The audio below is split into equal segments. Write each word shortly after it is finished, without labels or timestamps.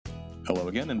Hello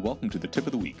again and welcome to the Tip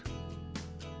of the Week.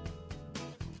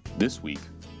 This week,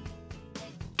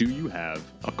 do you have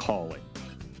a calling?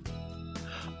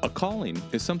 A calling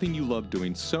is something you love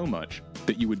doing so much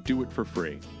that you would do it for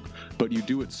free, but you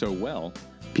do it so well,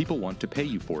 people want to pay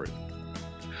you for it.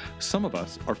 Some of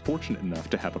us are fortunate enough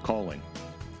to have a calling.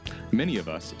 Many of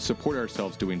us support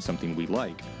ourselves doing something we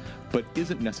like, but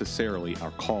isn't necessarily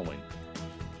our calling.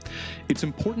 It's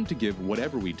important to give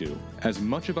whatever we do as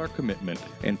much of our commitment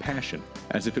and passion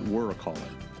as if it were a calling.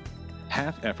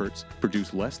 Half efforts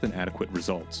produce less than adequate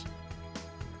results.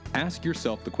 Ask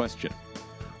yourself the question,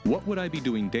 what would I be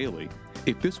doing daily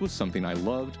if this was something I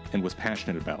loved and was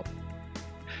passionate about?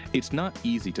 It's not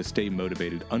easy to stay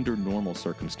motivated under normal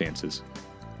circumstances,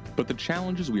 but the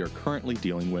challenges we are currently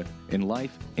dealing with in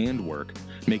life and work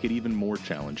make it even more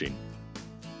challenging.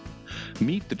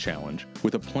 Meet the challenge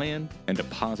with a plan and a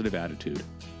positive attitude.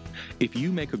 If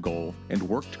you make a goal and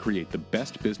work to create the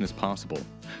best business possible,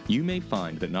 you may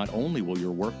find that not only will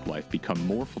your work life become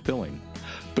more fulfilling,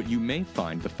 but you may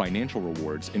find the financial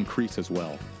rewards increase as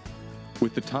well.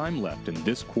 With the time left in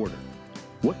this quarter,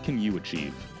 what can you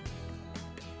achieve?